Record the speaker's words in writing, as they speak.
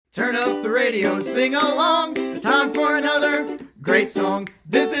Turn up the radio and sing along. It's time for another great song.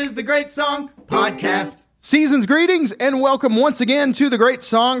 This is the Great Song Podcast. Season's greetings and welcome once again to the Great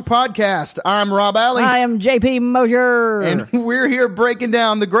Song Podcast. I'm Rob Alley. I am JP Mosier. And we're here breaking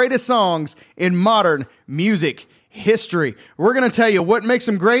down the greatest songs in modern music history. We're going to tell you what makes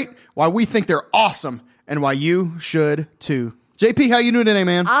them great, why we think they're awesome, and why you should too. JP, how you doing today,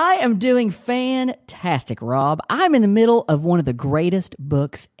 man? I am doing fantastic, Rob. I'm in the middle of one of the greatest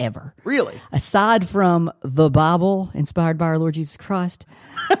books ever. Really? Aside from the Bible, inspired by our Lord Jesus Christ,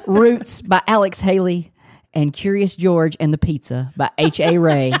 Roots by Alex Haley, and Curious George and the Pizza by H.A.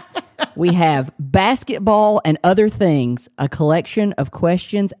 Ray, we have Basketball and Other Things, a collection of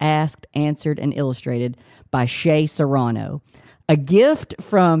questions asked, answered, and illustrated by Shea Serrano. A gift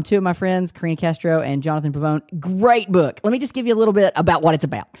from two of my friends, Karina Castro and Jonathan Pavone. Great book. Let me just give you a little bit about what it's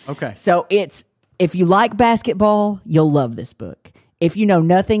about. Okay. So if you like basketball, you'll love this book. If you know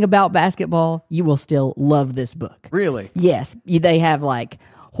nothing about basketball, you will still love this book. Really? Yes. They have like,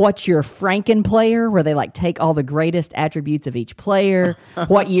 what's your Franken player, where they like take all the greatest attributes of each player.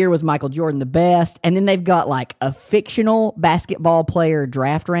 What year was Michael Jordan the best? And then they've got like a fictional basketball player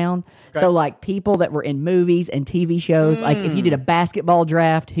draft round. Okay. So like people that were in movies and TV shows, like if you did a basketball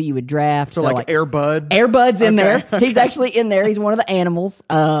draft, who you would draft. So like Air Bud? Air Bud's in there. Okay. He's actually in there. He's one of the animals,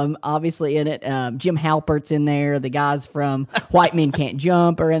 obviously in it. Jim Halpert's in there. The guys from White Men Can't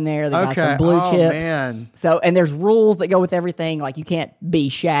Jump are in there. The guys from Blue Chips. Man. So, and there's rules that go with everything. Like you can't be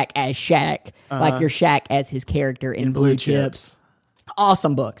Shaq as Shaq, like you're Shaq as his character in Blue Chips.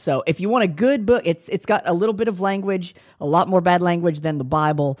 Awesome book. So if you want a good book, it's got a little bit of language, a lot more bad language than the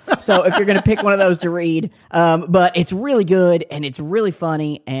Bible. So if you're going to pick one of those to read, but it's really good and it's really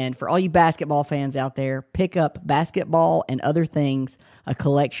funny. And for all you basketball fans out there, pick up Basketball and Other Things, a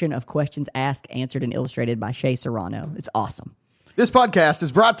collection of questions asked, answered, and illustrated by Shea Serrano. It's awesome. This podcast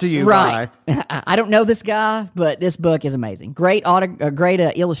is brought to you by... I don't know this guy, but this book is amazing. Great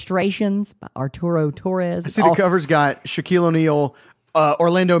illustrations by Arturo Torres. I see the cover's got Shaquille O'Neal,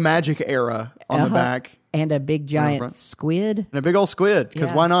 Orlando Magic era on the back. And a big giant squid. And a big old squid,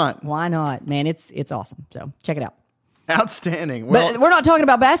 because why not? Why not? Man, it's awesome. So check it out. Outstanding. Well, but we're not talking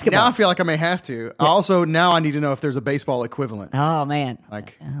about basketball. Now I feel like I may have to. Yeah. Also, now I need to know if there's a baseball equivalent. Oh, man.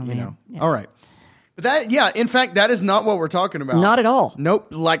 You know. Yeah. All right. But in fact, that is not what we're talking about. Not at all. Nope.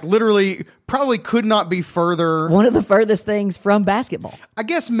 Like literally probably could not be further. One of the furthest things from basketball. I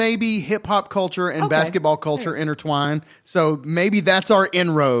guess maybe hip hop culture and basketball culture intertwine. So maybe that's our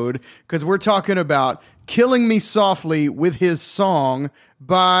inroad, because we're talking about Killing Me Softly with his song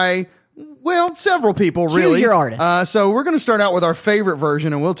by, well, several people, really. Choose your artist. So we're going to start out with our favorite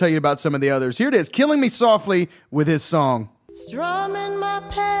version, and we'll tell you about some of the others. Here it is, Killing Me Softly with his song. Strumming my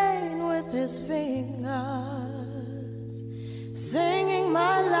pain with his fingers, singing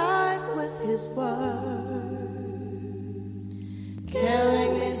my life with his words,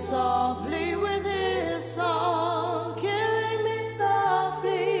 killing me softly with his song, killing me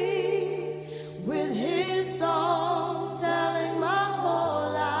softly with his song, telling my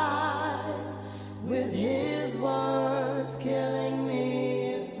whole life with his words, killing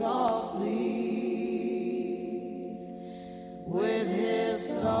me softly with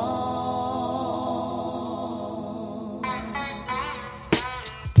his song.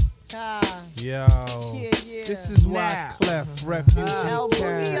 Yo, this is why Clef Refuge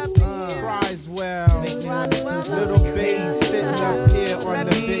cries well. Little bass sitting up here on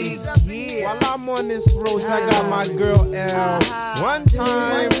the bass. While I'm on this road, I got my girl L. One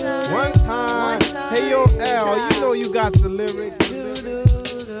time. Hey yo L, you know you got the lyrics.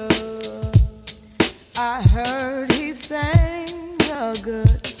 I heard he sang a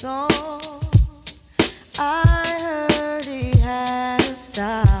good song. I heard he had a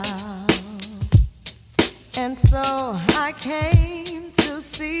style, and so I came to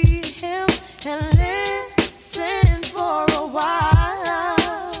see him and listen for a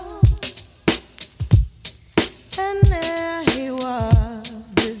while. And there he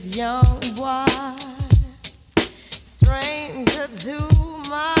was, this young boy, stranger to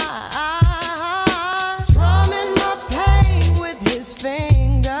my eyes.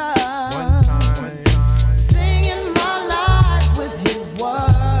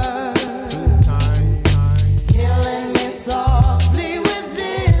 Killing me softly with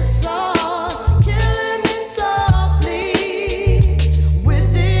this song.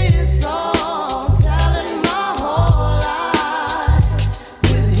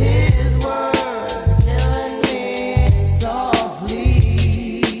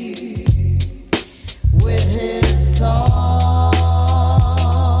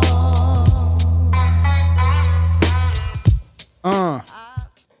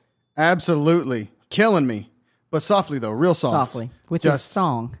 Absolutely. Killing me. But softly, though. Real soft. Softly. With his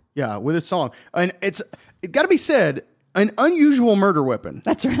song. Yeah, with his song. And it got to be said, an unusual murder weapon.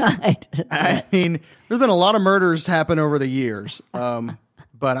 That's right. I mean, there's been a lot of murders happen over the years.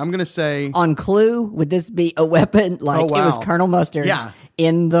 But I'm going to say... On Clue, would this be a weapon? Like, wow. It was Colonel Mustard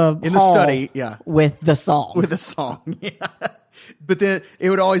in the study, with the song. With the song, yeah. But then it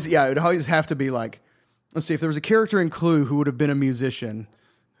would always have to be like, let's see, if there was a character in Clue who would have been a musician,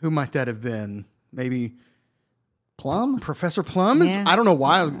 who might that have been? Maybe... Plum? Professor Plum? Yeah. I don't know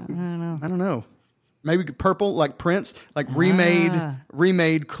why. I don't know. Maybe Purple, like Prince, like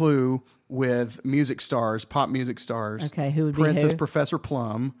remade Clue with music stars, pop music stars. Okay, who would Prince be who? as Professor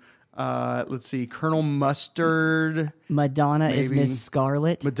Plum. Let's see, Colonel Mustard. Madonna is Miss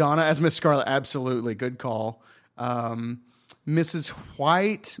Scarlet. Madonna as Miss Scarlet, absolutely. Good call. Mrs.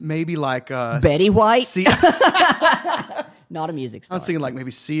 White, maybe like... Betty White? Not a music star. I was thinking like maybe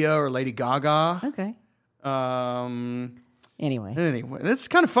Sia or Lady Gaga. Okay. Anyway, it's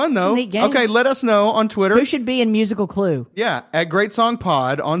kind of fun though. Neat game. Okay, let us know on Twitter. Who should be in Musical Clue? Yeah, at Great Song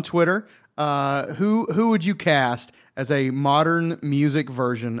Pod on Twitter. Who would you cast as a modern music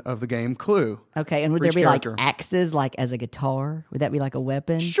version of the game Clue? Okay, and would there be like axes, like as a guitar? Would that be like a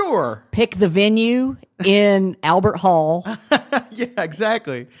weapon? Sure. Pick the venue in Albert Hall. Yeah,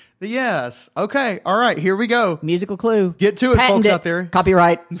 exactly. Yes. Okay. All right. Here we go. Musical Clue. Get to it, folks out there.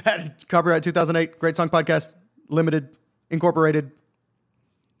 Copyright. Copyright 2008. Great Song Podcast. Limited. Incorporated.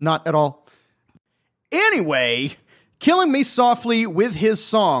 Not at all. Anyway, Killing Me Softly with His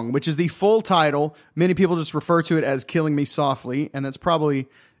Song, which is the full title. Many people just refer to it as Killing Me Softly, and that's probably,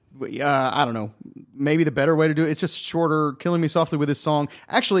 I don't know, maybe the better way to do it. It's just shorter, Killing Me Softly with His Song.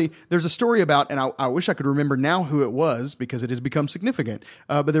 Actually, there's a story about, and I wish I could remember now who it was because it has become significant,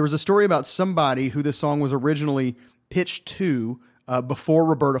 but there was a story about somebody who this song was originally pitched to before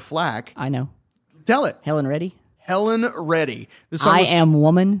Roberta Flack. I know. Tell it. Helen Reddy. Helen Reddy. I Am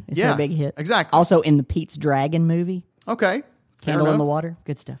Woman is her big hit. Exactly. Also in the Pete's Dragon movie. Okay. Candle in the Water.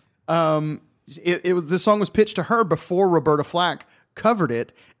 Good stuff. This song was pitched to her before Roberta Flack covered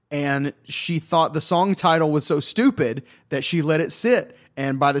it, and she thought the song title was so stupid that she let it sit.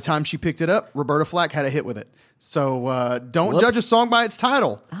 And by the time she picked it up, Roberta Flack had a hit with it. So don't judge a song by its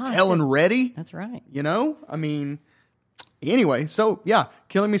title. Helen Reddy. That's right. You know? I mean... Anyway, so yeah,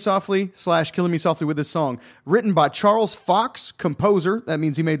 Killing Me Softly / Killing Me Softly with This Song. Written by Charles Fox, composer, that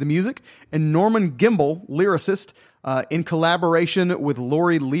means he made the music, and Norman Gimbel, lyricist, in collaboration with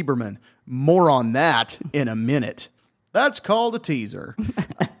Lori Lieberman. More on that in a minute. That's called a teaser.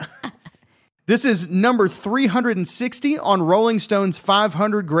 This is number 360 on Rolling Stone's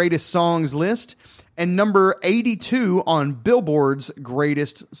 500 Greatest Songs list and number 82 on Billboard's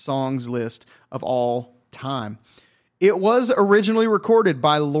Greatest Songs list of all time. It was originally recorded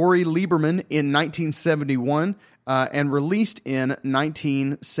by Lori Lieberman in 1971 and released in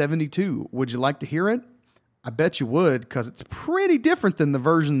 1972. Would you like to hear it? I bet you would, because it's pretty different than the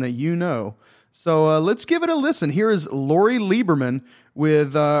version that you know. So let's give it a listen. Here is Lori Lieberman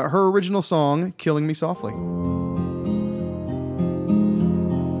with her original song, Killing Me Softly.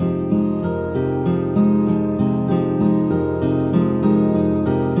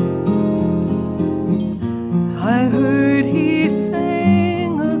 I heard he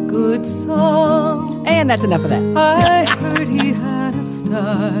sang a good song. And that's enough of that. I heard he had a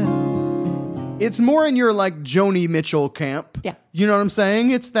style. It's more in your like Joni Mitchell camp. Yeah. You know what I'm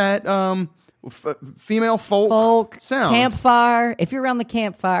saying? It's that female folk sound. Campfire. If you're around the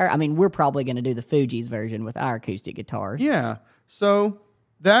campfire, I mean, we're probably going to do the Fugees version with our acoustic guitars. Yeah. So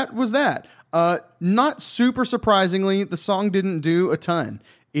that was that. Not super surprisingly, the song didn't do a ton.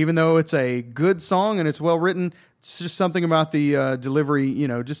 Even though it's a good song and it's well written, it's just something about the delivery,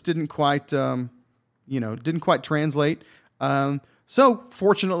 just didn't quite translate. So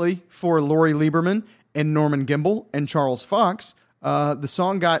fortunately for Lori Lieberman and Norman Gimbel and Charles Fox, the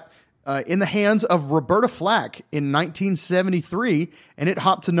song got in the hands of Roberta Flack in 1973, and it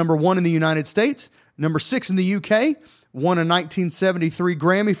hopped to number 1 in the United States, number 6 in the UK, won a 1973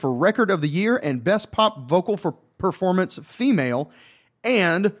 Grammy for Record of the Year and Best Pop Vocal for Performance Female,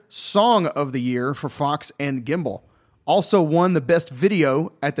 and Song of the Year for Fox and Gimbel. Also won the Best Video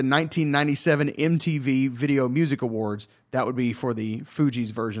at the 1997 MTV Video Music Awards. That would be for the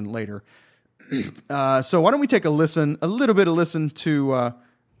Fugees version later. So why don't we take a little bit of listen to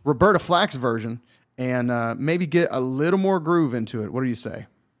Roberta Flack's version and maybe get a little more groove into it. What do you say?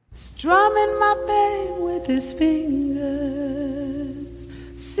 Strumming my pain with his fingers,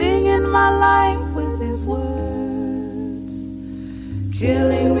 singing my life with his words.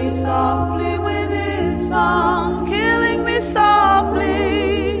 Killing me softly with his song, killing me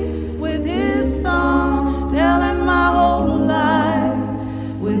softly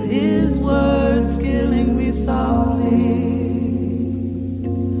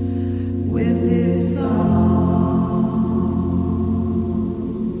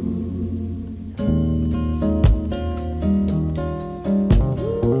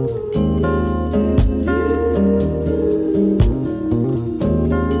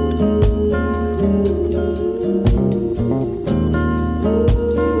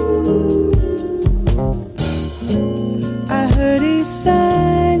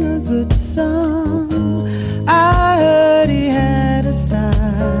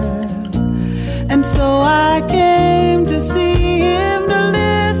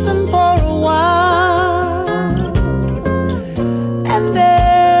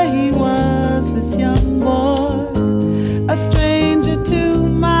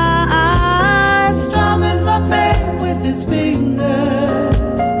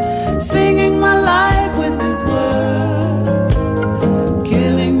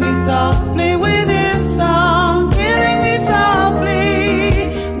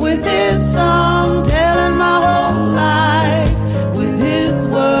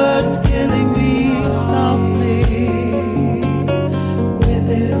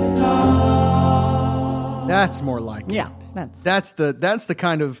That's the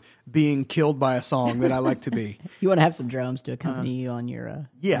kind of being killed by a song that I like to be. You want to have some drums to accompany you on your on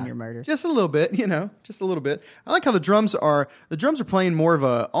your murder. Just a little bit, just a little bit. I like how the drums are playing more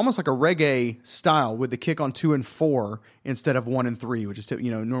of almost like a reggae style with the kick on 2 and 4 instead of 1 and 3, which is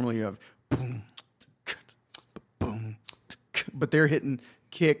normally you have boom, boom, but they're hitting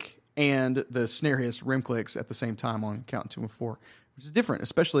kick and the snare hiss rim clicks at the same time on count 2 and 4, which is different,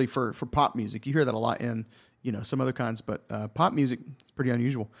 especially for pop music. You hear that a lot in some other kinds, but pop music is pretty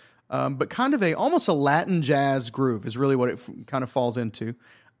unusual. But kind of almost a Latin jazz groove is really what it kind of falls into.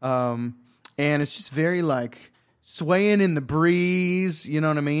 And it's just very like swaying in the breeze. You know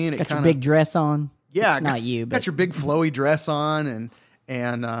what I mean? Got your big dress on. Yeah. Not you, but got your big flowy dress on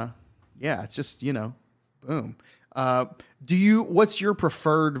and it's just, boom. What's your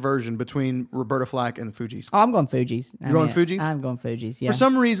preferred version between Roberta Flack and the Fugees? Oh, I'm going Fugees. You're going Fugees? I'm going Fugees, yeah. For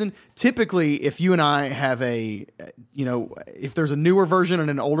some reason, typically, if you and I have if there's a newer version and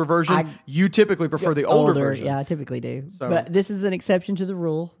an older version, you typically prefer the older version. Yeah, I typically do. So, but this is an exception to the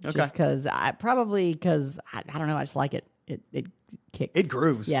rule. Okay. Just because I don't know, I just like it. It kicks. It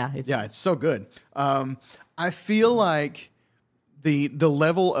grooves. Yeah. It's so good. I feel like the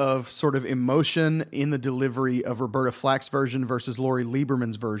level of sort of emotion in the delivery of Roberta Flack's version versus Lori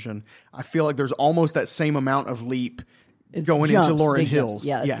Lieberman's version, I feel like there's almost that same amount of leap going into Lauryn Hill's.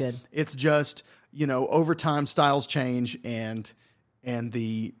 Yeah, that's good. It's just, over time styles change and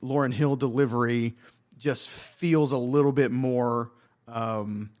the Lauryn Hill delivery just feels a little bit more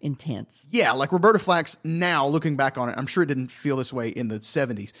intense. Yeah, like Roberta Flack's now, looking back on it, I'm sure it didn't feel this way in the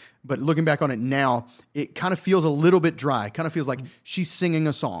 70s, but looking back on it now, it kind of feels a little bit dry. It kind of feels like she's singing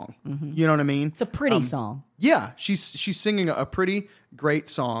a song. Mm-hmm. You know what I mean? It's a pretty song. Yeah, she's singing a pretty great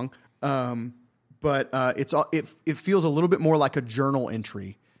song, but it feels a little bit more like a journal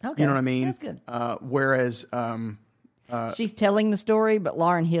entry. Okay. You know what I mean? That's good. Whereas... she's telling the story, but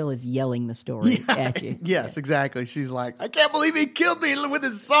Lauryn Hill is yelling the story at you. Yes, exactly. She's like, I can't believe he killed me with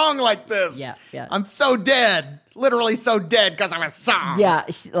his song like this. Yeah. I'm so dead. Literally so dead because of a song. Yeah,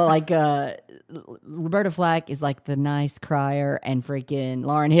 Roberta Flack is like the nice crier, and freaking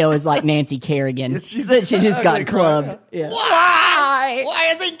Lauryn Hill is like Nancy Kerrigan. She just got clubbed. Yeah. Why?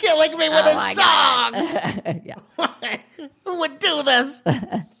 Why is he killing me with his song? Yeah. Who would do this?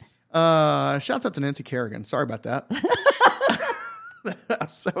 Shouts out to Nancy Kerrigan. Sorry about that.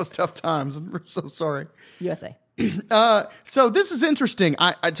 That was tough times. I'm so sorry. USA. So this is interesting.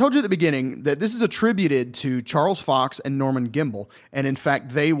 I told you at the beginning that this is attributed to Charles Fox and Norman Gimbel. And in fact,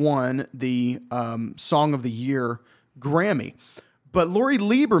 they won the Song of the Year Grammy. But Lori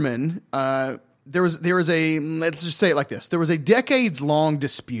Lieberman, there was let's just say it like this. There was a decades-long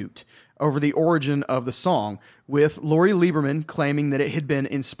dispute over the origin of the song, with Lori Lieberman claiming that it had been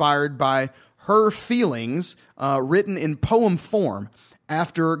inspired by her feelings written in poem form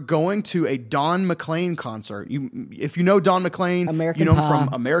after going to a Don McLean concert. If you know Don McLean, you know him from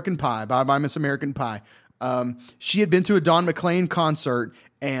American Pie, Bye Bye Miss American Pie. She had been to a Don McLean concert,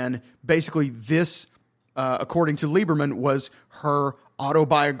 and basically this, according to Lieberman, was her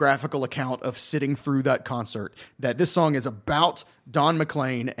autobiographical account of sitting through that concert, that this song is about Don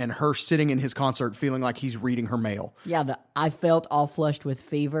McLean and her sitting in his concert feeling like he's reading her mail. Yeah, I felt all flushed with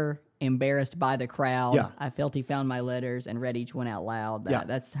fever, embarrassed by the crowd. Yeah. I felt he found my letters and read each one out loud.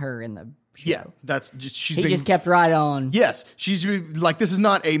 That's her in the show. Yeah, that's just, he just kept right on. Yes, she's like, this is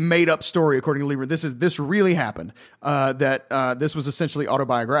not a made up story according to Lieberman. This really happened. This was essentially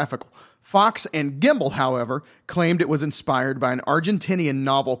autobiographical. Fox and Gimbel, however, claimed it was inspired by an Argentinian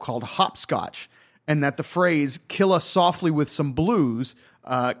novel called Hopscotch, and that the phrase "kill us softly with some blues"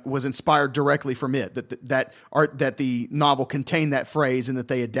 was inspired directly from it. That the novel contained that phrase, and that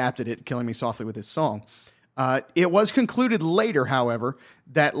they adapted it, "killing me softly" with his song. It was concluded later, however,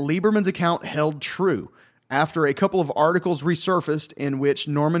 that Lieberman's account held true after a couple of articles resurfaced in which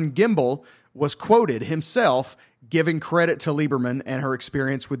Norman Gimbel was quoted himself giving credit to Lieberman and her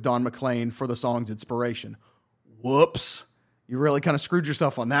experience with Don McLean for the song's inspiration. Whoops. You really kind of screwed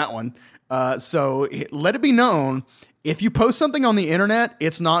yourself on that one. So let it be known, if you post something on the internet,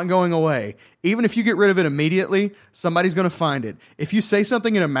 it's not going away. Even if you get rid of it immediately, somebody's going to find it. If you say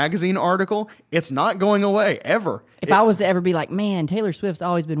something in a magazine article, it's not going away, ever. If I was to ever be like, man, Taylor Swift's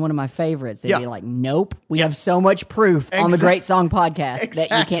always been one of my favorites, they'd be like, nope, we have so much proof on the Great Song Podcast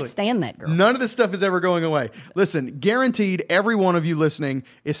that you can't stand that girl. None of this stuff is ever going away. Listen, guaranteed every one of you listening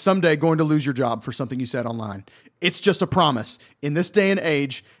is someday going to lose your job for something you said online. It's just a promise. In this day and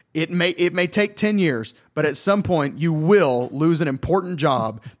age, It may take 10 years, but at some point you will lose an important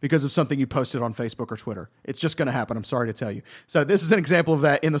job because of something you posted on Facebook or Twitter. It's just going to happen. I'm sorry to tell you. So this is an example of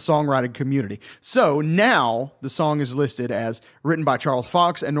that in the songwriting community. So now the song is listed as written by Charles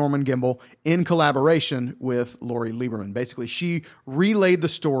Fox and Norman Gimbel in collaboration with Lori Lieberman. Basically, she relayed the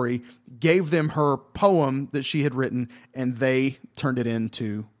story, gave them her poem that she had written, and they turned it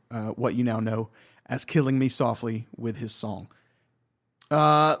into what you now know as Killing Me Softly with his song.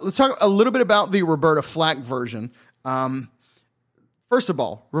 Let's talk a little bit about the Roberta Flack version. First of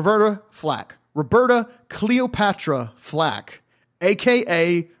all, Roberta Flack. Roberta Cleopatra Flack,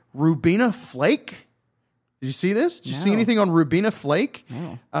 a.k.a. Rubina Flake. Did you see this? Did you see anything on Rubina Flake?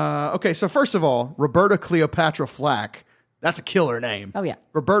 No. Okay, so first of all, Roberta Cleopatra Flack. That's a killer name. Oh, yeah.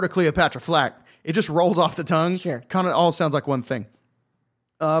 Roberta Cleopatra Flack. It just rolls off the tongue. Sure. Kind of all sounds like one thing.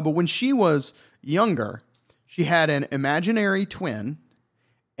 But when she was younger, she had an imaginary twin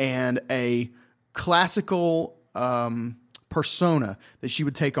and a classical persona that she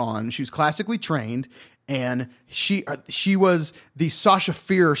would take on. She was classically trained, and she was the Sasha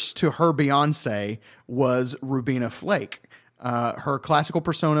Fierce to her Beyonce was Rubina Flake. Her classical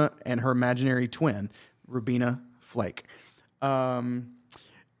persona and her imaginary twin, Rubina Flake.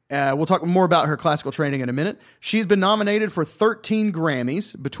 We'll talk more about her classical training in a minute. She's been nominated for 13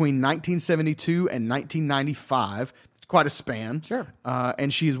 Grammys between 1972 and 1995. Quite a span. Sure.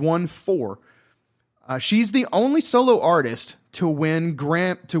 And she's won 4. She's the only solo artist to win a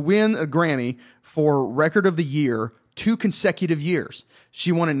Grammy for Record of the Year 2 consecutive years.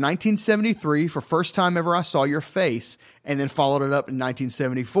 She won in 1973 for First Time Ever I Saw Your Face, and then followed it up in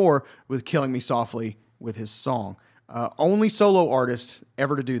 1974 with Killing Me Softly with his song. Only solo artist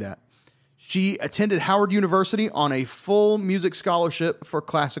ever to do that. She attended Howard University on a full music scholarship for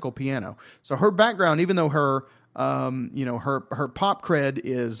classical piano. So her background, even though her pop cred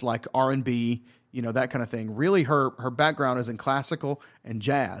is like R&B, that kind of thing. Really, her background is in classical and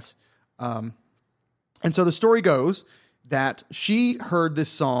jazz. And so the story goes that she heard this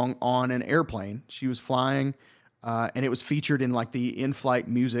song on an airplane. She was flying, and it was featured in like the in-flight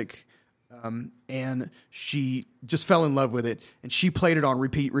music. And she just fell in love with it, and she played it on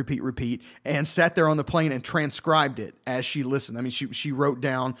repeat, and sat there on the plane and transcribed it as she listened. I mean, she wrote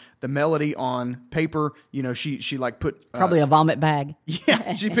down the melody on paper. She like put probably a vomit bag.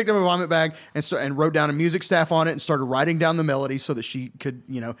 Yeah, she picked up a vomit bag and wrote down a music staff on it and started writing down the melody so that she could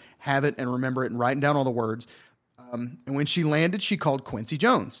have it and remember it and writing down all the words. And when she landed, she called Quincy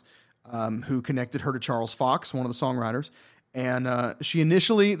Jones, who connected her to Charles Fox, one of the songwriters. And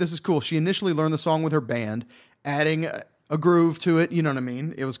this is cool. She initially learned the song with her band, adding a groove to it. You know what I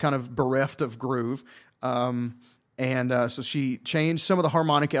mean? It was kind of bereft of groove. So she changed some of the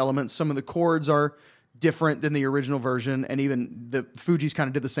harmonic elements. Some of the chords are different than the original version. And even the Fugees kind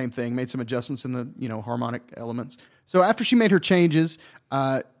of did the same thing, made some adjustments in the, harmonic elements. So after she made her changes,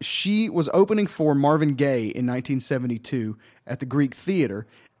 she was opening for Marvin Gaye in 1972 at the Greek Theater.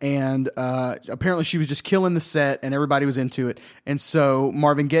 And apparently she was just killing the set and everybody was into it. And so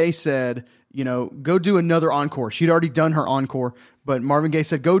Marvin Gaye said, go do another encore. She'd already done her encore, but Marvin Gaye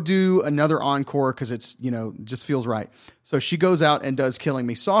said, go do another encore because it's, just feels right. So she goes out and does Killing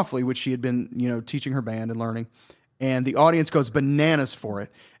Me Softly, which she had been, teaching her band and learning. And the audience goes bananas for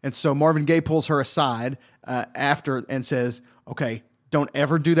it. And so Marvin Gaye pulls her aside after and says, okay, don't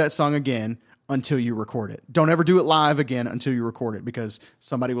ever do that song again until you record it. Don't ever do it live again until you record it because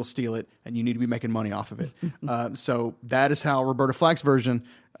somebody will steal it and you need to be making money off of it. So that is how Roberta Flack's version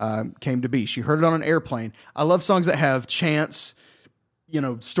came to be. She heard it on an airplane. I love songs that have chance,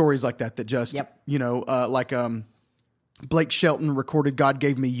 stories like that just, like Blake Shelton recorded God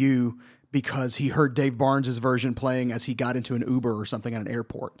Gave Me You because he heard Dave Barnes' version playing as he got into an Uber or something at an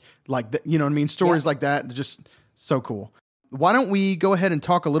airport. Like, you know what I mean? Stories like that, just so cool. Why don't we go ahead and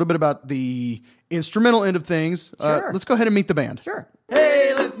talk a little bit about the instrumental end of things? Sure. Let's go ahead and meet the band. Sure.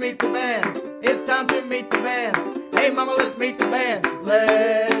 Hey, let's meet the band. It's time to meet the band. Hey, mama, let's meet the band.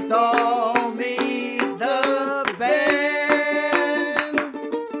 Let's all meet the band.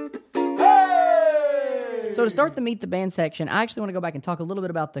 Hey! So to start the Meet the Band section, I actually want to go back and talk a little bit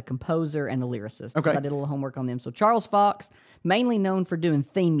about the composer and the lyricist. Okay. I did a little homework on them. So Charles Fox, mainly known for doing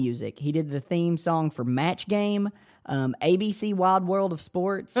theme music. He did the theme song for Match Game, ABC Wild World of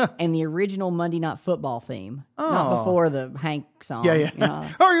Sports, and the original Monday Night Football theme. Not before the Hank song.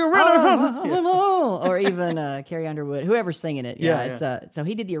 Yeah. Are you ready? Or even Carrie Underwood, whoever's singing it. So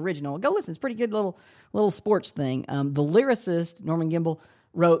he did the original. Go listen. It's a pretty good little sports thing. The lyricist, Norman Gimbel,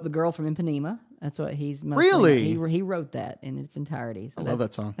 wrote The Girl from Ipanema. That's what he's mostly. Really? He wrote that in its entirety. So I love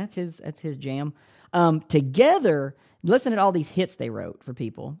that song. That's his jam. Together, listen to all these hits they wrote for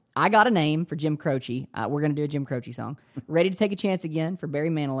people. I Got a Name for Jim Croce. We're going to do a Jim Croce song. Ready to Take a Chance Again for Barry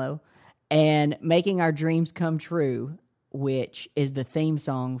Manilow. And Making Our Dreams Come True, which is the theme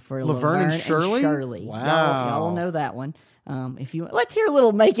song for Laverne and Shirley. Wow. Y'all will know that one. Let's hear a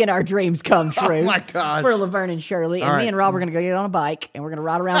little Making Our Dreams Come True. Oh my gosh. For Laverne and Shirley. And All me right. and Rob are going to go get on a bike and we're going to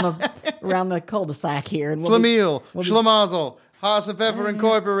ride around the cul-de-sac here. And Schlemiel, Schlemazel, Haas and Pfeffer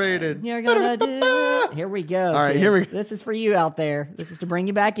Incorporated. You're gonna do it. Here we go. All right, kids. here we go. This is for you out there. This is to bring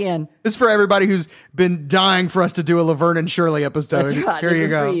you back in. This is for everybody who's been dying for us to do a Laverne and Shirley episode. That's right. Here this you is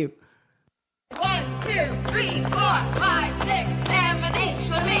go. for you. 1, 2, 3, 4, 5, 6, 7, 8,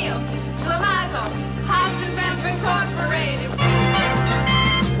 Schlemiel, Schlemazel, Haas and Pfeffer Incorporated.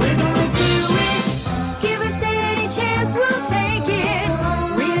 We're gonna do it. Give us any chance, we'll take it.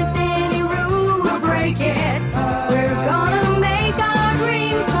 Read us any rule, we'll break it. We're gonna make our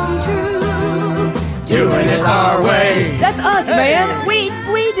dreams come true. Doing it our way. That's us, man. We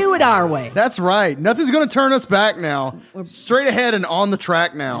do it our way. That's right. Nothing's going to turn us back now. Straight ahead and on the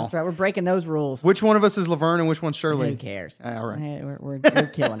track now. That's right. We're breaking those rules. Which one of us is Laverne and which one's Shirley? Who cares? All right. Hey, we're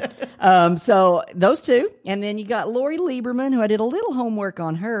killing it. So those two, and then you got Lori Lieberman, who I did a little homework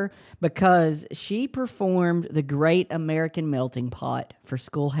on her because she performed the Great American Melting Pot for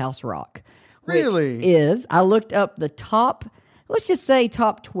Schoolhouse Rock. Really? I looked up the top, let's just say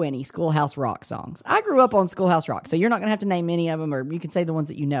top 20 Schoolhouse Rock songs. I grew up on Schoolhouse Rock, so you're not going to have to name any of them, or you can say the ones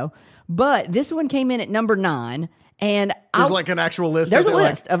that you know. But this one came in at number 9, and There's like an actual list. there's a of it,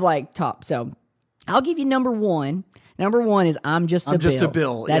 list of like top. So I'll give you number 1. Number 1 is I'm Just a Bill. Just a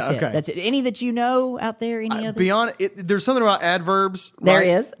Bill. That's Yeah, it. okay. That's it. Any that you know out there? Any other? Beyond it, there's something about adverbs. There right?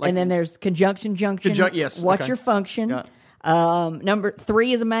 is, Like, and then there's conjunction, junction. yes, What's okay. your function? Yeah. Number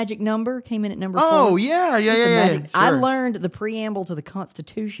 3 is a magic number. Came in at number 4. Oh, yeah. It's a magic. Sure. I learned the preamble to the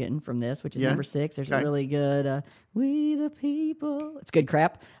Constitution from this, which is Yeah. number 6. There's a Okay. really good "We the People." It's good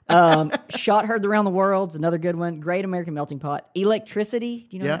crap. "Shot Heard Around the World's another good one. Great American Melting Pot. "Electricity."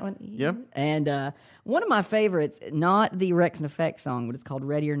 Do you know Yeah. that one? Yep. And one of my favorites, not the Rex and Effect song, but it's called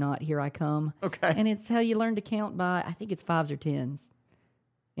 "Ready or Not, Here I Come." Okay. And it's how you learn to count by, I think it's 5s or 10s.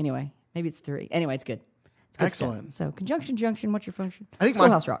 Anyway, maybe it's 3. Anyway, it's good. It's good Excellent. stuff. So conjunction, junction. What's your function? I think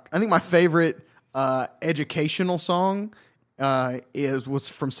Schoolhouse Rock. I think my favorite educational song was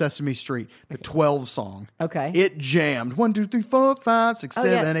from Sesame Street, the 12 song. Okay. It jammed. 1, 2, 3, 4, 5, 6, Oh,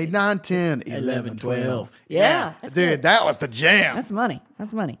 yeah. 7, 8, 9, 10, 11, 12. Yeah, that's Dude, good. that was the jam. That's money.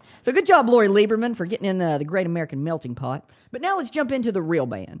 That's money. So good job, Lori Lieberman, for getting in the Great American Melting Pot. But now let's jump into the real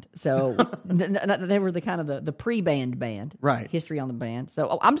band. So they were the kind of the pre-band band. Right. History on the band.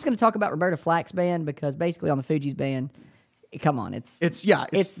 So I'm just going to talk about Roberta Flack's band because basically on the Fugees band, come on, it's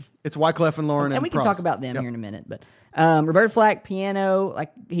Wyclef and Lauren, and we can Pross. talk about them Yep. here in a minute. But Roberta Flack, piano,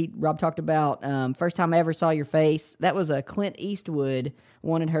 like Rob talked about, First Time I Ever Saw Your Face. That was a Clint Eastwood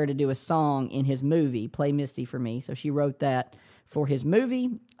wanted her to do a song in his movie, Play Misty for Me. So she wrote that for his movie.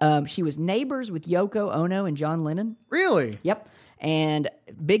 She was neighbors with Yoko Ono and John Lennon. Really? Yep. And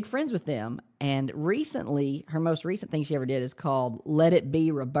big friends with them. And recently, her most recent thing she ever did is called Let It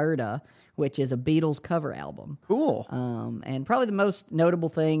Be Roberta, which is a Beatles cover album. Cool. And probably the most notable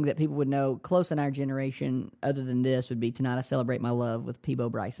thing that people would know close in our generation, other than this, would be Tonight I Celebrate My Love with Peebo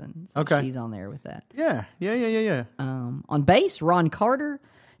Bryson. So Okay. she's on there with that. Yeah. On bass, Ron Carter,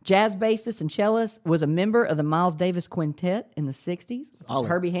 jazz bassist and cellist, was a member of the Miles Davis Quintet in the 60s. Solid.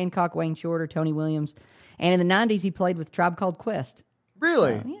 Herbie Hancock, Wayne Shorter, Tony Williams. And in the 90s, he played with Tribe Called Quest.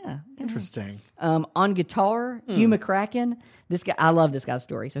 Really? Yeah. Interesting. On guitar, Hugh McCracken. This guy, I love this guy's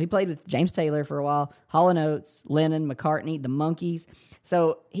story. So he played with James Taylor for a while, Hall & Oates, Lennon, McCartney, the Monkees.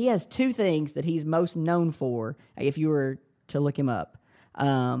 So he has 2 things that he's most known for, if you were to look him up.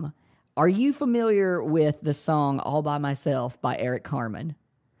 Are you familiar with the song All By Myself by Eric Carmen?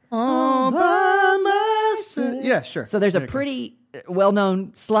 All by myself. Yeah, sure. So there's a pretty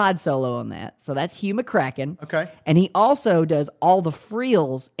well-known slide solo on that. So that's Hugh McCracken. Okay. And he also does all the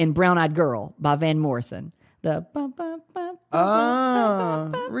frills in Brown Eyed Girl by Van Morrison. The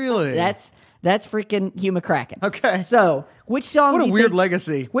really? That's freaking Hugh McCracken. Okay. So which song? What do a you weird think,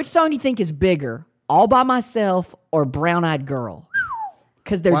 legacy. Which song do you think is bigger, All By Myself or Brown Eyed Girl?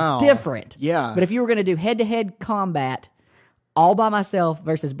 Because they're Wow. different. Yeah. But if you were going to do head-to-head combat, All By Myself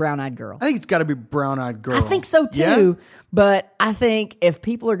versus Brown Eyed Girl. I think it's got to be Brown Eyed Girl. I think so too, Yeah? but I think if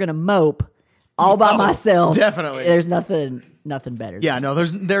people are going to mope All By Myself, definitely. there's nothing nothing better. Yeah, no,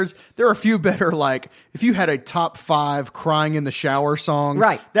 there are a few better, like, if you had a top 5 crying in the shower songs,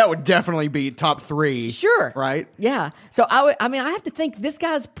 Right. that would definitely be top 3. Sure. Right? Yeah. So I have to think this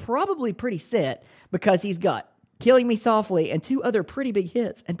guy's probably pretty set because he's got Killing Me Softly and 2 other pretty big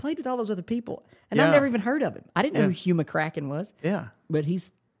hits and played with all those other people. And I've Yeah. never even heard of him. I didn't know Yeah. who Hugh McCracken was. Yeah. But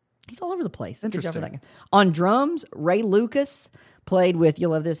he's all over the place. Good job for Interesting. that guy. On drums, Ray Lucas played with,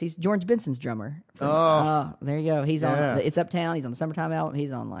 you'll love this, he's George Benson's drummer. There you go. He's Yeah. on It's Uptown. He's on the Summertime album.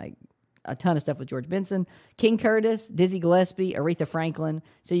 He's on like a ton of stuff with George Benson. King Curtis, Dizzy Gillespie, Aretha Franklin.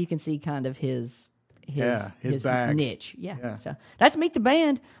 So you can see kind of his bag. niche. Yeah. Yeah. So that's Meet the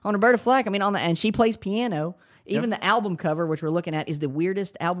Band on Roberta Flack. I mean, and she plays piano. Even the album cover, which we're looking at, is the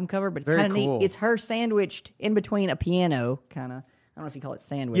weirdest album cover, but it's Very kind of cool. neat. It's her sandwiched in between a piano, kind of. I don't know if you call it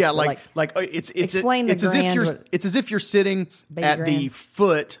sandwich. Yeah, but it's explain the it's as if grand you're what- it's as if you're sitting Baby at the grand.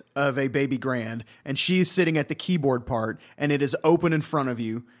 foot of a baby grand, and she's sitting at the keyboard part, and it is open in front of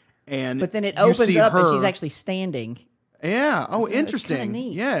you, and But then it you opens see up and her- she's actually standing. Yeah. Oh, So it's interesting. kinda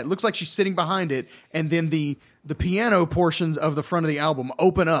neat. Yeah, it looks like she's sitting behind it, and then the piano portions of the front of the album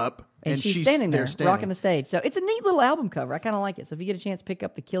open up, And she's standing there, standing. rocking the stage. So it's a neat little album cover. I kind of like it. So if you get a chance, pick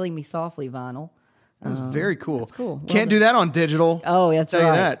up the Killing Me Softly vinyl. That's very cool. That's cool. Love Can't it. do that on digital. Oh, that's Tell right.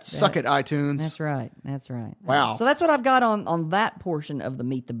 you that. Suck it, iTunes. That's right. That's right. Wow. So that's what I've got on that portion of the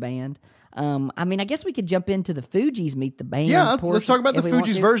Meet the Band. I mean, I guess we could jump into the Fugees Meet the Band. Yeah, portion let's talk about the if we want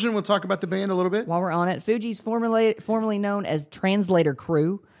Fugees to. version. We'll talk about the band a little bit. While we're on it, Fugees formerly known as Translator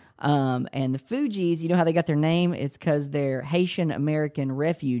Crew. And the Fugees, you know how they got their name? It's because they're Haitian American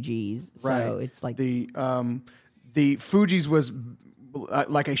refugees. So Right. it's like the Fugees was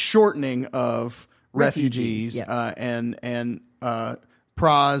like a shortening of refugees, yeah. and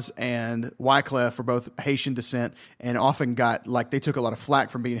Praz and Wyclef were both Haitian descent, and often got, like, they took a lot of flack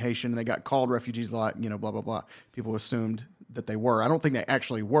from being Haitian, and they got called refugees a lot. Blah blah blah. People assumed that they were. I don't think they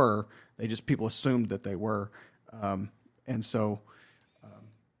actually were. People assumed that they were, and so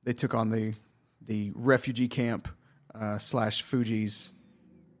they took on the refugee camp / Fugees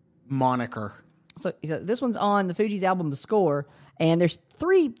moniker. So this one's on the Fugees album, The Score, and there's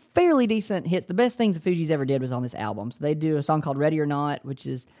 3 fairly decent hits. The best things the Fugees ever did was on this album. So they do a song called Ready or Not, which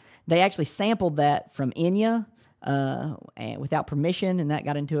is, they actually sampled that from Enya and without permission, and that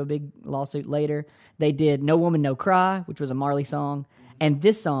got into a big lawsuit later. They did No Woman, No Cry, which was a Marley song, and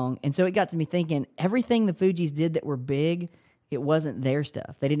this song. And so it got to me thinking, everything the Fugees did that were big, it wasn't their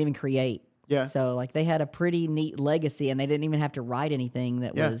stuff. They didn't even create. Yeah. So like they had a pretty neat legacy, and they didn't even have to write anything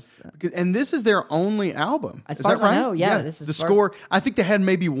that was. And this is their only album. As Is far that as I right? know, yeah, this is the far- Score. I think they had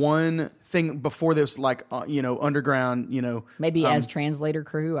maybe one thing before this, like underground. Maybe as Translator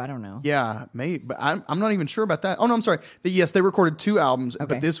Crew, I don't know. Yeah, maybe, but I'm not even sure about that. Oh no, I'm sorry. Yes, they recorded 2 albums, Okay.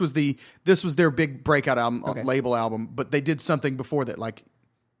 but this was their big breakout album, Okay. label album. But they did something before that, like,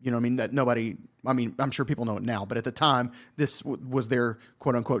 that nobody. I mean, I'm sure people know it now, but at the time, this was their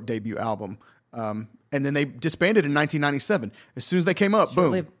quote unquote debut album. And then they disbanded in 1997. As soon as they came up, boom,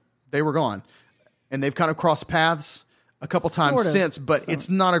 Short-lived. they were gone. And they've kind of crossed paths a couple times Sort of. since, but it's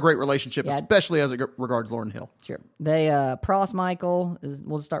not a great relationship, Yeah. especially as it regards Lauryn Hill. Sure. They Pross Michael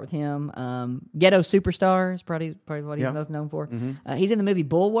we'll just start with him. Ghetto Superstar is probably what he's Yeah. most known for. He's in the movie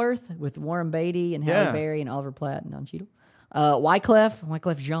Bulworth with Warren Beatty and Halle Yeah. Berry and Oliver Platt and Don Cheadle.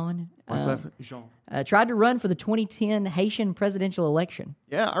 Wyclef Jean. Wyclef Jean. Tried to run for the 2010 Haitian presidential election.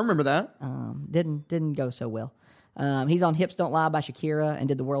 Yeah, I remember that. Didn't go so well. He's on Hips Don't Lie by Shakira and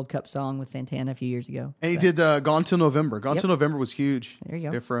did the World Cup song with Santana a few years ago. And he did Gone Till November. Gone Till November was huge. There you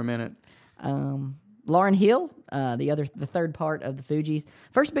go. There for a minute. Lauryn Hill, the third part of the Fugees.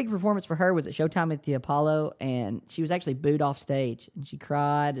 First big performance for her was at Showtime at the Apollo, and she was actually booed off stage, and she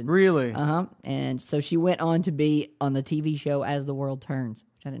cried. And, Really? And so she went on to be on the TV show As the World Turns.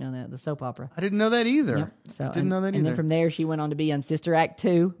 Which I didn't know that, the soap opera. I didn't know that either. Yep. So Didn't know that either. And then from there, she went on to be on Sister Act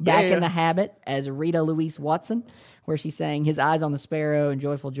 2, Back Yeah. in the Habit as Rita Louise Watson, where she sang His Eyes on the Sparrow and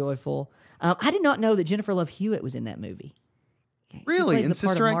Joyful, Joyful. I did not know that Jennifer Love Hewitt was in that movie. She Really? plays In the part of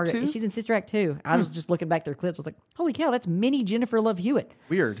Sister Act Margaret. 2? She's in Sister Act 2. I was just looking back through clips. I was like, holy cow, that's mini Jennifer Love Hewitt.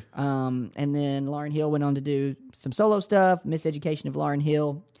 Weird. And then Lauryn Hill went on to do some solo stuff, Miseducation of Lauryn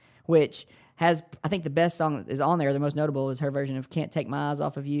Hill, which has, I think the best song that is on there, the most notable, is her version of Can't Take My Eyes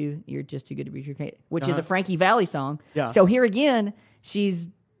Off of You, You're Just Too Good to Be True, which is a Frankie Valli song. Yeah. So here again, she's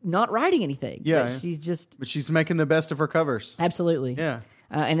not writing anything. Yeah. But she's just, But she's making the best of her covers. absolutely. Yeah.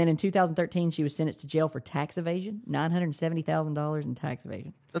 And then in 2013, she was sentenced to jail for tax evasion, $970,000 in tax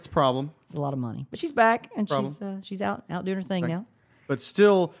evasion. That's a problem. It's a lot of money. But she's back, and Problem. she's out doing her thing now. But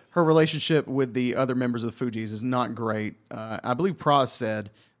still, her relationship with the other members of the Fugees is not great. I believe Praz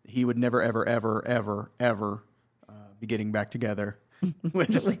said he would never, ever, ever, ever, ever be getting back together with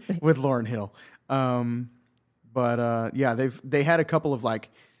Lauryn Hill. But they had a couple of like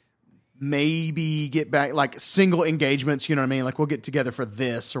maybe get back like single engagements. You know what I mean? Like we'll get together for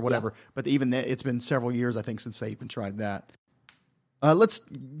this or whatever. Yeah. But even that, it's been several years I think since they even tried that. Let's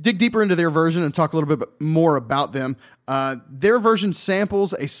dig deeper into their version and talk a little bit more about them. Their version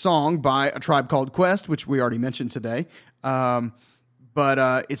samples a song by A Tribe Called Quest, which we already mentioned today.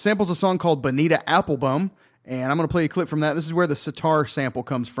 But it samples a song called Bonita Applebum, and I'm going to play a clip from that. This is where the sitar sample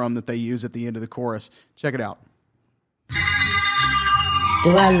comes from that they use at the end of the chorus. Check it out. Do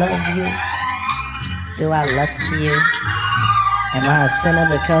I love you? Do I lust for you? Am I a sinner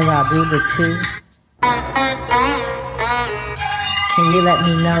because I do the two? Can you let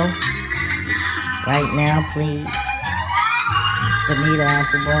me know right now, please? Bonita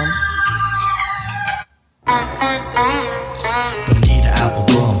Applebum. Bonita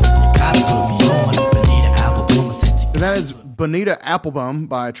Applebum, you gotta put me on. Bonita Applebum, I said you. That is Bonita Applebum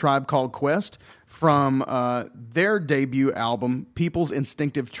by A Tribe Called Quest from their debut album, People's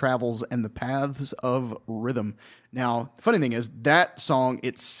Instinctive Travels and the Paths of Rhythm. Now, the funny thing is, that song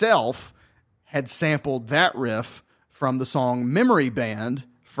itself had sampled that riff from the song Memory Band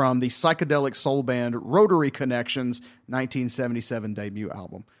from the psychedelic soul band Rotary Connections 1977 debut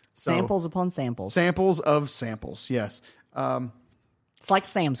album. So, samples upon samples. Samples of samples, yes. It's like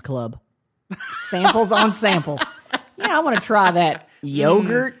Sam's Club. Samples on samples. Yeah, I want to try that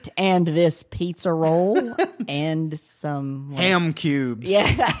yogurt and this pizza roll and some ham cubes.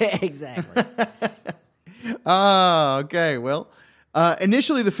 Yeah, exactly. Okay. Well,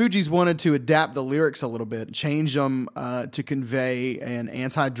 initially the Fugees wanted to adapt the lyrics a little bit, change them to convey an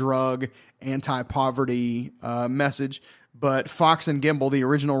anti-drug, anti-poverty message. But Fox and Gimbel, the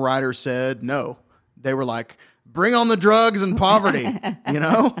original writers, said no. They were like, bring on the drugs and poverty, you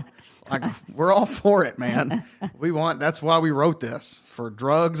know? Like, we're all for it, man. That's why we wrote this, for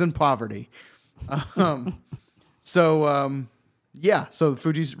drugs and poverty. So the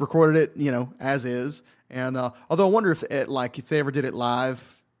Fugees recorded it, you know, as is. And although I wonder if they ever did it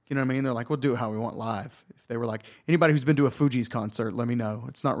live, you know what I mean? They're like, we'll do it how we want live. If they were like, anybody who's been to a Fugees concert, let me know.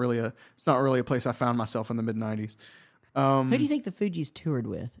 It's not really a place I found myself in the mid-90s. Who do you think the Fugees toured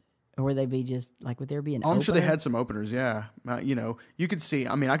with? Or would they be just, like, would there be an opener? I'm sure they had some openers, yeah. You know, you could see,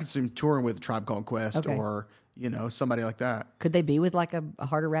 I could see them touring with Tribe Called Quest or, you know, somebody like that. Could they be with, like, a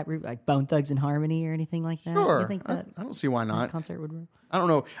harder rap group, like Bone Thugs and Harmony or anything like that? Sure. You think that I don't see why not. concert would work? I don't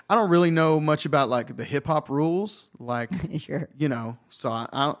know. I don't really know much about, like, the hip-hop rules. Like, Sure. You know, so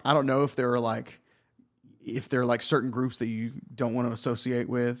I don't know if there are, like, certain groups that you don't want to associate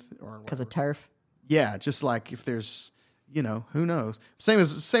with. Or because of turf? Yeah, just like if there's... You know, who knows? Same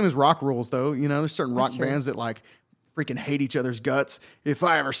as rock rules, though. You know, there's certain rock bands that like freaking hate each other's guts. If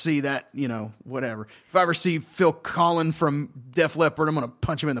I ever see that, you know, whatever. If I ever see Phil Collin from Def Leppard, I'm gonna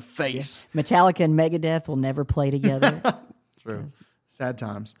punch him in the face. Yeah. Metallica and Megadeth will never play together. True. Sad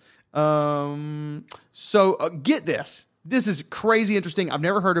times. So get this. This is crazy interesting. I've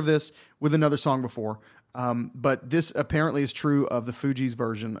never heard of this with another song before. But this apparently is true of the Fugees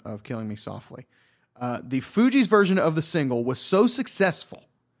version of Killing Me Softly. The Fugees version of the single was so successful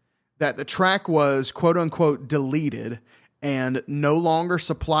that the track was quote unquote deleted and no longer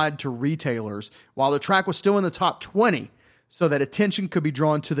supplied to retailers while the track was still in the top 20 so that attention could be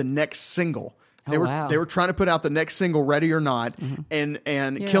drawn to the next single. They were trying to put out the next single, Ready or Not, and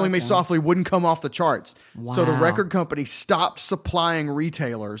Killing Me Softly wouldn't come off the charts. Wow. So the record company stopped supplying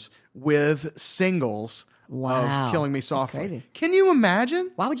retailers with singles of Killing Me Softly. That's crazy. Can you imagine?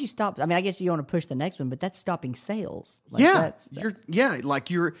 Why would you stop? I mean, I guess you want to push the next one, but that's stopping sales. Like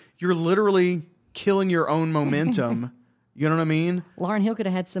You're literally killing your own momentum. You know what I mean? Lauryn Hill could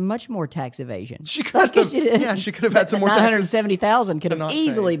have had some much more tax evasion. She could have. Yeah, she could have had some more. 970,000 could have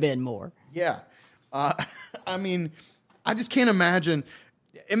easily been more. Yeah, I mean, I just can't imagine.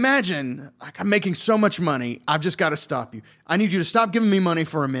 Imagine, like, I'm making so much money, I've just got to stop you. I need you to stop giving me money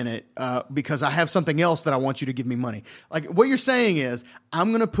for a minute because I have something else that I want you to give me money. Like, what you're saying is, I'm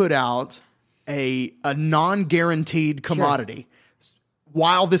going to put out a non-guaranteed commodity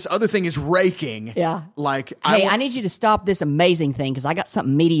while this other thing is raking. Yeah. Like, I need you to stop this amazing thing because I got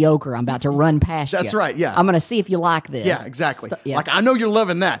something mediocre I'm about to run past you. That's right, yeah. I'm going to see if you like this. Yeah, exactly. Like, I know you're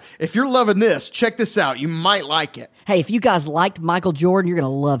loving that. If you're loving this, check this out. You might like it. Hey, if you guys liked Michael Jordan, you're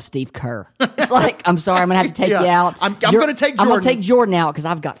going to love Steve Kerr. It's like, I'm sorry, I'm going to have to take you out. I'm going to take Jordan. I'm going to take Jordan out because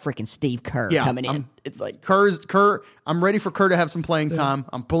I've got freaking Steve Kerr coming in. It's like Kerr. I'm ready for Kerr to have some playing time.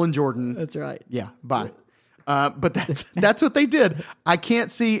 I'm pulling Jordan. That's right. Yeah, bye. But that's what they did. I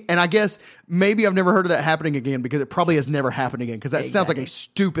can't see, and I guess maybe I've never heard of that happening again because it probably has never happened again because that sounds like a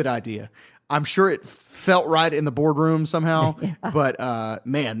stupid idea. I'm sure it felt right in the boardroom somehow, but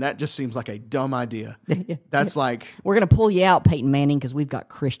man, that just seems like a dumb idea. That's like, we're going to pull you out, Peyton Manning, because we've got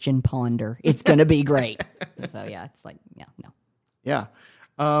Christian Ponder. It's going to be great. So, yeah, it's like, no. yeah.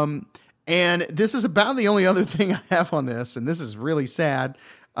 And this is about the only other thing I have on this, and this is really sad.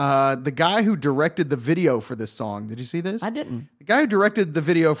 The guy who directed the video for this song, did you see this? I didn't. The guy who directed the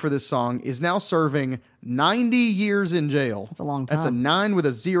video for this song is now serving 90 years in jail. That's a long time. That's a 9 with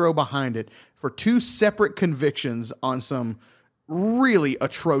a 0 behind it for 2 separate convictions on some really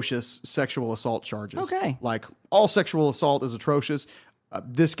atrocious sexual assault charges. Okay. Like, all sexual assault is atrocious.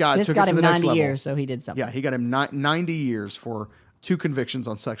 This guy This took got it to him the next 90 level. years, so he did something. Yeah, he got him 90 years for 2 convictions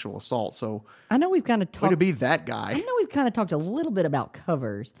on sexual assault. So, I know we've kind of way talked. to be that guy. I know we've kind of talked a little bit about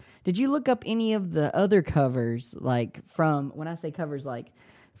covers. Did you look up any of the other covers, like from, when I say covers, like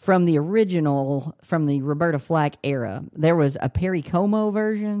from the original, from the Roberta Flack era? There was a Perry Como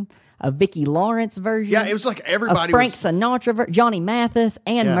version, a Vicki Lawrence version. Yeah, it was like a everybody Frank was... Sinatra, Johnny Mathis,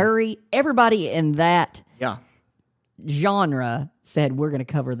 Anne Yeah. Murray. Everybody in that Yeah. genre said, we're going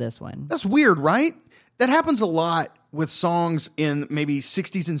to cover this one. That's weird, right? That happens a lot with songs in maybe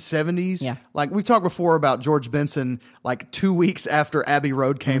 60s and 70s. Yeah. Like we've talked before about George Benson, like 2 weeks after Abbey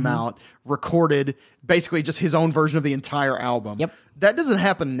Road came out, recorded basically just his own version of the entire album. Yep. That doesn't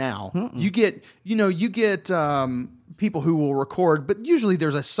happen now. You get people who will record, but usually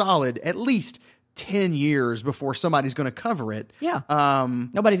there's a solid at least 10 years before somebody's going to cover it. Yeah.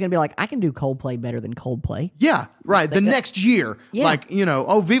 Nobody's going to be like, I can do Coldplay better than Coldplay. Yeah, right. The next year, Yeah. like,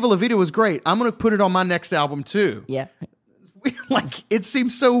 Viva La Vida was great. I'm going to put it on my next album too. Yeah. Like, it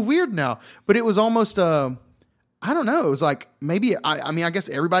seems so weird now, but it was almost, I don't know. It was like, maybe, I mean, I guess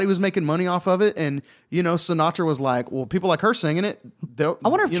everybody was making money off of it. And, Sinatra was like, well, people like her singing it. I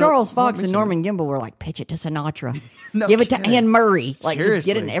wonder if Charles Fox and Norman Gimbel were like, pitch it to Sinatra. No Give it to kidding. Anne Murray. Like, just get it in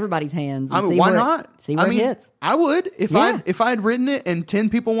Seriously. everybody's hands. And I mean, see why where not? See where it hits. I would if Yeah. I had written it and 10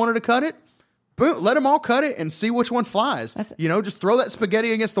 people wanted to cut it. Boom, let them all cut it and see which one flies. Just throw that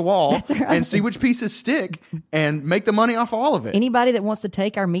spaghetti against the wall That's right. and see which pieces stick and make the money off all of it. Anybody that wants to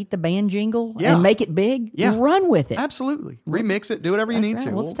take our Meet the Band jingle Yeah. and make it big, Yeah. run with it. Absolutely. Remix it. Do whatever you That's need right.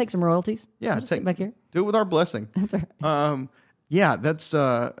 to. We'll just take some royalties. Yeah, We'll just sit back here. do it with our blessing. That's right. Yeah, that's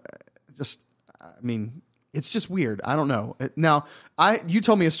just. I mean, it's just weird. I don't know. Now, you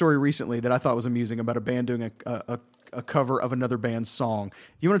told me a story recently that I thought was amusing about a band doing a cover of another band's song.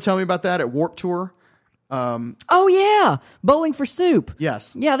 You want to tell me about that at Warped Tour? Oh yeah, Bowling for Soup.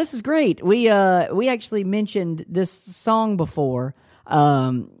 Yes. Yeah, this is great. We actually mentioned this song before.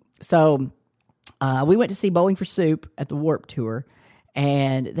 So we went to see Bowling for Soup at the Warped Tour,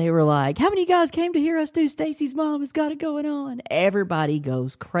 and they were like, "How many of you guys came to hear us do Stacy's Mom Has Got It Going On?" Everybody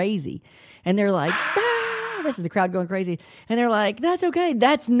goes crazy, and they're like, "Ah!" This is the crowd going crazy, and they're like, "That's okay.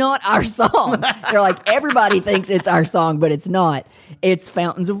 That's not our song." They're like, everybody thinks it's our song, but it's not. It's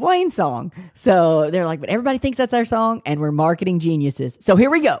Fountains of Wayne song. So they're like, but everybody thinks that's our song, and we're marketing geniuses. So here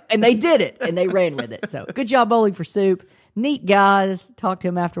we go. And they did it, and they ran with it. So good job, Bowling for Soup. Neat guys. Talked to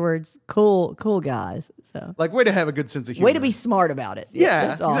him afterwards. Cool guys. So Like, way to have a good sense of humor. way to be smart about it. Yeah,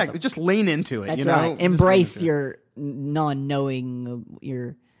 That's awesome. exactly. Just lean into it. That's you know? right. Just Embrace lean into it. your non-knowing,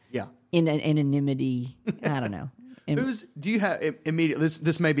 your Yeah. anonymity. I don't know. Do you have immediately?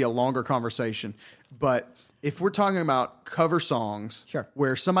 This may be a longer conversation, but if we're talking about cover songs, Sure.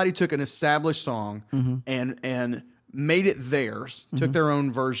 where somebody took an established song and made it theirs, took their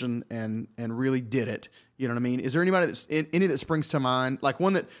own version and really did it. You know what I mean? Is there anybody any that springs to mind? Like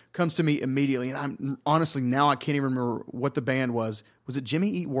one that comes to me immediately, and I'm honestly now I can't even remember what the band was. Was it Jimmy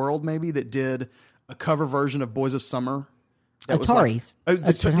Eat World maybe that did a cover version of Boys of Summer? That was Ataris. Like,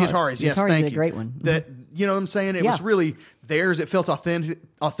 the Ataris, yes, Ataris thank is a you. great one. That you know what I'm saying? It Yeah. was really theirs. It felt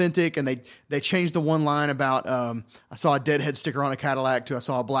authentic, and they changed the one line about I saw a Deadhead sticker on a Cadillac to I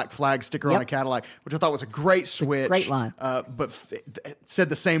saw a Black Flag sticker on Yep. a Cadillac, which I thought was a great switch. great line. But said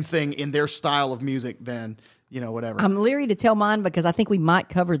the same thing in their style of music. Then whatever. I'm leery to tell mine because I think we might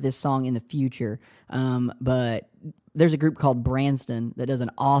cover this song in the future. But there's a group called Branston that does an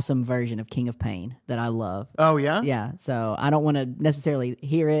awesome version of King of Pain that I love. Oh yeah, Yeah, so I don't want to necessarily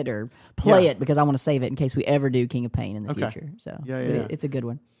hear it or play Yeah. it because I want to save it in case we ever do King of Pain in the Okay. future. So Yeah, but yeah. it's a good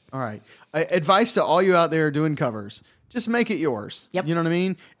one. All right. Advice to all you out there doing covers: just make it yours. Yep. You know what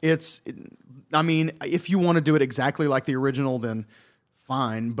I mean? If you want to do it exactly like the original, then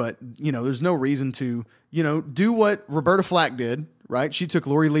fine. But there's no reason to do what Roberta Flack did. Right? She took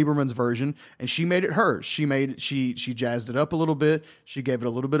Lori Lieberman's version and she made it hers. She jazzed it up a little bit. She gave it a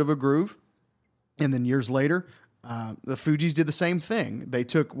little bit of a groove. And then years later, the Fugees did the same thing. They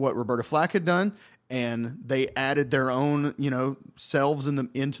took what Roberta Flack had done and they added their own, selves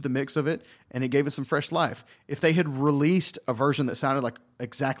into the mix of it, and it gave it some fresh life. If they had released a version that sounded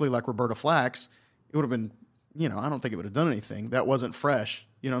exactly like Roberta Flack's, it would have been, I don't think it would have done anything. That wasn't fresh.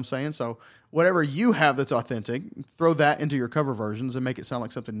 You know what I'm saying? So whatever you have that's authentic, throw that into your cover versions and make it sound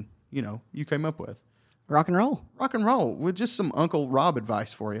like something, you came up with. Rock and roll. Rock and roll with just some Uncle Rob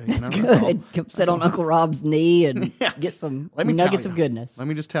advice for you. That's good. Come sit on Uncle Rob's knee and get some nuggets of goodness. Let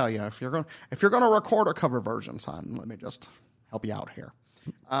me just tell you, if you're going to record a cover version, son, let me just help you out here.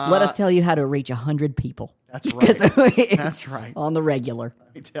 Let us tell you how to reach 100 people. That's right. That's right. On the regular.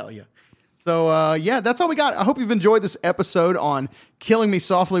 Let me tell you. So, that's all we got. I hope you've enjoyed this episode on Killing Me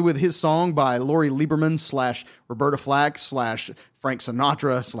Softly with his song by Lori Lieberman / Roberta Flack / Frank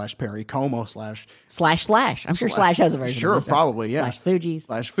Sinatra / Perry Como / Slash. I'm sure Slash has a version. Sure, of this, probably, yeah. Fugees.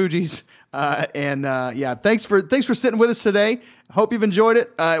 Fugees. Thanks for sitting with us today. Hope you've enjoyed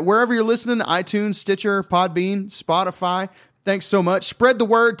it. Wherever you're listening, iTunes, Stitcher, Podbean, Spotify, thanks so much. Spread the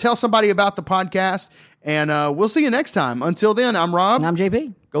word. Tell somebody about the podcast. And we'll see you next time. Until then, I'm Rob. And I'm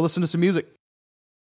JP. Go listen to some music.